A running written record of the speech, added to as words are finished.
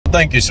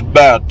think it's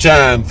about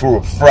time for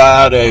a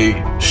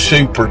Friday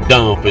super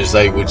dump, as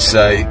they would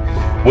say.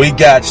 We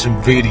got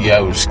some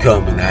videos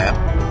coming out,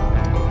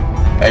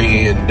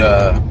 and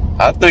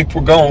I think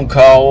we're gonna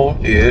call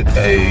it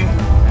a.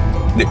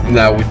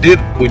 Now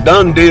we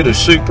done did a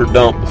super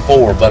dump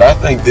before, but I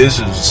think this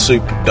is a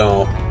super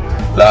dump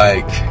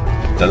like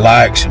the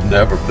likes have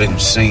never been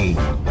seen.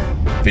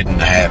 If it didn't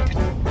happen,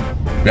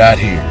 right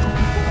here,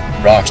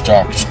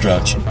 Rockstar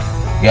Construction.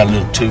 You got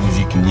little tools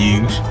you can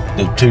use,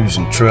 little tools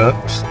and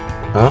trucks,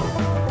 huh?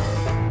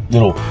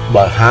 Little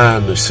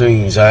behind the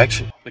scenes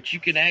action. But you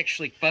can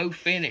actually faux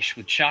finish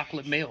with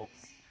chocolate milk.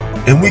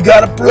 And we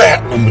got a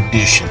platinum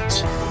edition.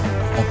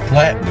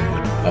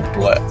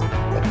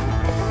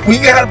 We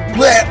got a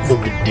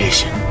platinum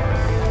edition.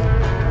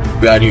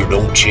 Right here,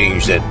 don't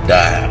change that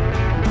dial.